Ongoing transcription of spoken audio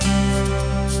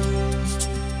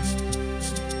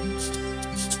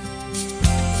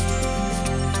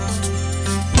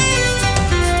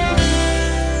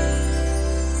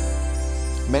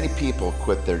people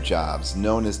quit their jobs,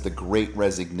 known as the Great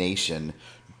Resignation,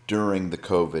 during the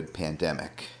COVID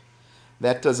pandemic.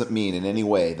 That doesn't mean in any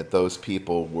way that those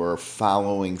people were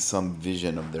following some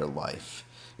vision of their life.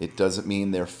 It doesn't mean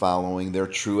they're following their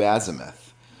true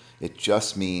azimuth. It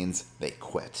just means they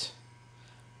quit.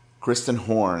 Christen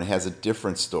Horne has a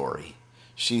different story.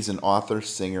 She's an author,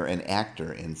 singer, and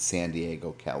actor in San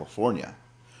Diego, California.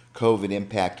 COVID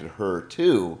impacted her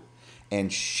too,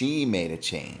 and she made a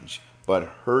change. But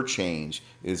her change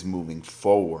is moving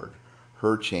forward.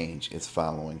 Her change is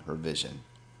following her vision.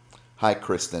 Hi,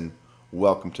 Christen.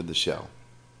 Welcome to the show.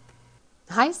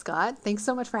 Hi, Scott. Thanks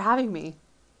so much for having me.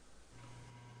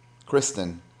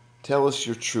 Christen, tell us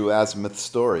your true azimuth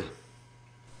story.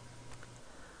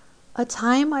 A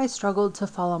time I struggled to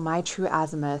follow my true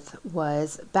azimuth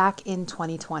was back in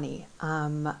 2020.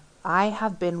 I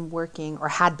have been working, or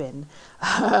had been,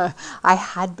 I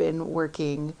had been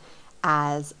working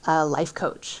as a life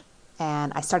coach.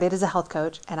 And I started as a health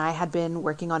coach, and I had been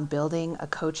working on building a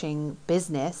coaching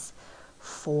business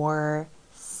for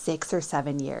 6 or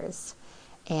 7 years.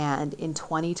 And in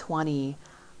 2020,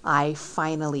 I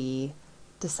finally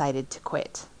decided to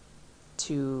quit,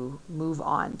 to move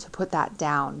on, to put that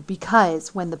down.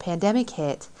 Because when the pandemic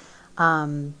hit,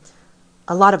 a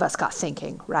lot of us got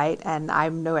thinking, right? And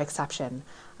I'm no exception.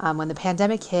 When the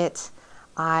pandemic hit,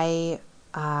 I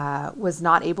was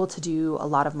not able to do a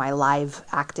lot of my live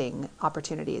acting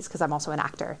opportunities because I'm also an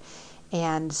actor.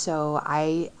 And so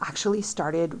I actually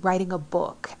started writing a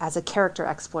book as a character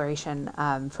exploration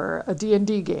for a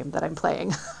D&D game that I'm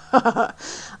playing.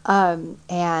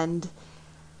 And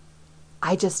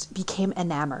I just became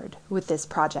enamored with this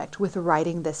project, with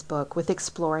writing this book, with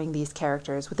exploring these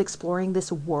characters, with exploring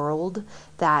this world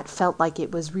that felt like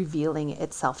it was revealing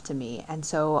itself to me. And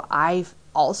so I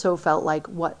also felt like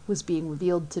what was being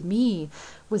revealed to me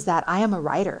was that I am a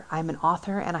writer, I'm an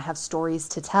author, and I have stories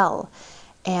to tell.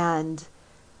 And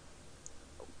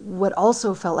what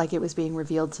also felt like it was being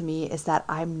revealed to me is that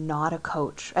I'm not a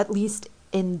coach, at least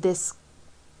in this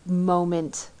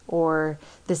moment, or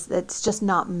this, it's just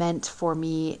not meant for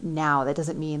me now. That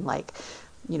doesn't mean like,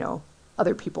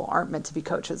 other people aren't meant to be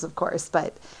coaches, of course,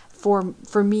 but for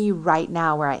me right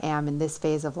now, where I am in this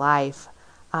phase of life,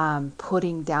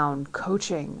 putting down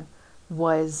coaching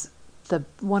was the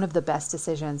one of the best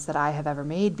decisions that I have ever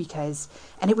made.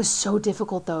 And it was so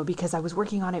difficult though, because I was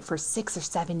working on it for 6 or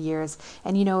 7 years.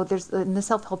 And there's in the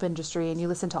self-help industry, and you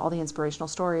listen to all the inspirational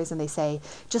stories, and they say,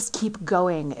 just keep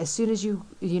going. As soon as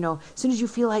as soon as you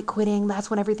feel like quitting, that's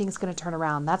when everything's going to turn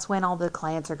around. That's when all the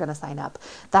clients are going to sign up.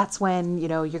 That's when, you're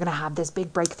going to have this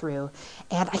big breakthrough.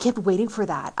 And I kept waiting for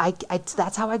that.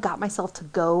 That's how I got myself to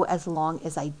go as long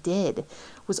as I did,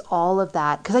 was all of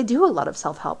that. Because I do a lot of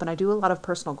self-help, and I do a lot of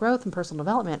personal growth and personal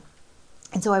development.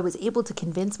 And so I was able to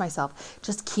convince myself,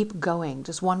 just keep going,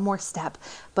 just one more step.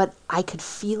 But I could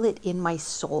feel it in my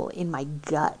soul, in my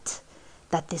gut,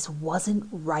 that this wasn't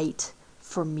right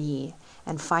for me.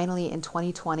 And finally in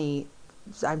 2020,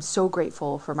 I'm so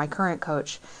grateful for my current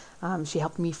coach. She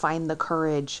helped me find the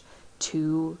courage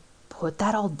to put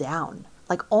that all down,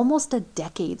 like almost a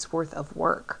decade's worth of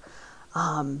work,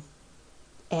 and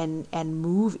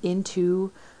move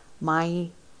into my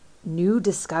new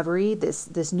discovery,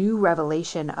 this new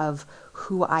revelation of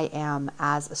who I am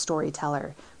as a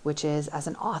storyteller, which is as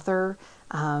an author,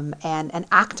 and an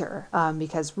actor,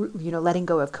 because letting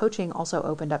go of coaching also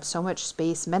opened up so much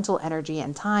space, mental energy,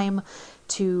 and time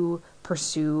to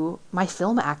pursue my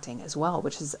film acting as well,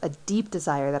 which is a deep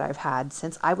desire that I've had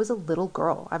since I was a little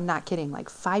girl. I'm not kidding, like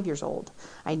 5 years old.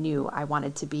 I knew I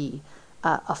wanted to be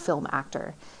a film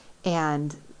actor,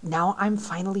 and now I'm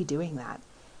finally doing that.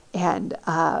 And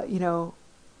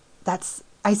that's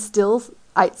I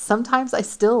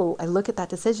look at that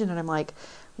decision and I'm like,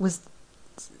 was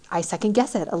I second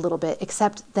guess it a little bit,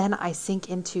 except then I sink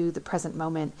into the present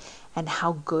moment and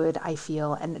how good I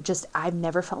feel. And just, I've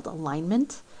never felt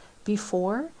alignment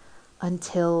before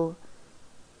until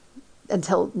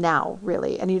now,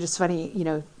 really. And it's just funny,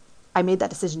 I made that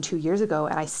decision 2 years ago,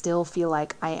 and I still feel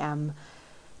like I am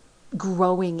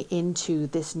growing into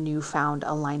this newfound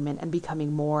alignment and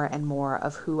becoming more and more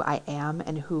of who I am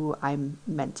and who I'm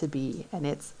meant to be. And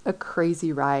it's a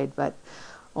crazy ride, but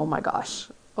oh my gosh,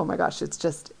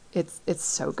 it's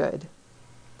so good.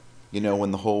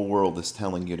 When the whole world is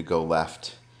telling you to go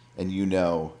left, and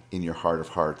in your heart of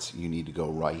hearts you need to go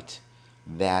right,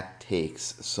 that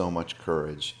takes so much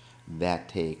courage. That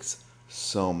takes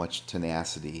so much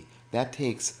tenacity. That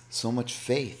takes so much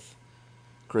faith.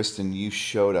 Christen, you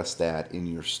showed us that in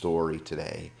your story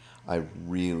today. I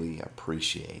really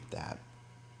appreciate that.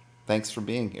 Thanks for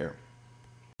being here.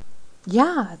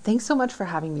 Yeah, thanks so much for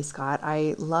having me, Scott.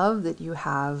 I love that you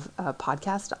have a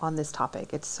podcast on this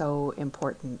topic. It's so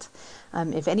important.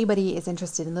 If anybody is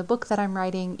interested in the book that I'm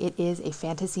writing, it is a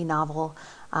fantasy novel.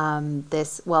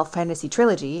 Fantasy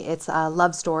trilogy. It's a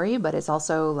love story, but it's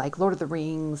also like Lord of the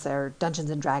Rings or Dungeons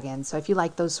and Dragons. So if you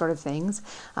like those sort of things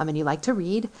and you like to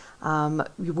read,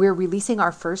 we're releasing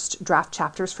our first draft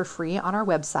chapters for free on our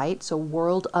website. So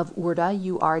World of Urda,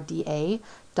 URDA.com,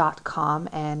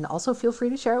 and also feel free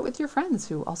to share it with your friends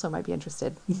who also might be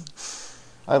interested.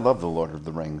 I love The Lord of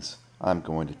the Rings. I'm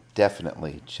going to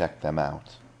definitely check them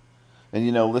out. And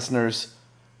you know, listeners,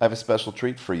 I have a special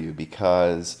treat for you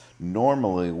because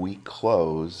normally we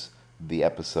close the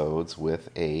episodes with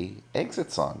a exit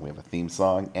song. We have a theme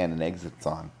song and an exit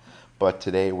song. But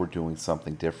today we're doing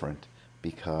something different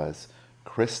because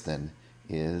Christen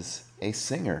is a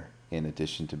singer in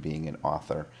addition to being an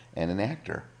author and an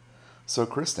actor. So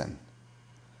Christen,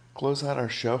 close out our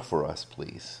show for us,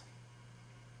 please.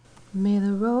 May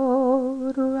the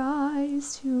road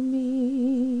rise to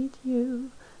meet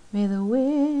you. May the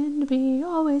wind be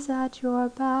always at your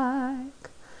back.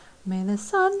 May the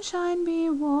sunshine be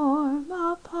warm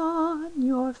upon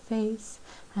your face,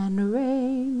 and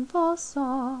rain fall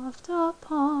soft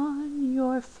upon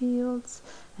your fields,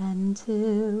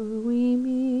 until we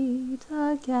meet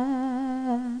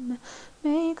again.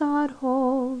 May God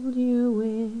hold you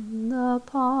in the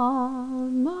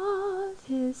palm of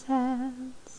his hand.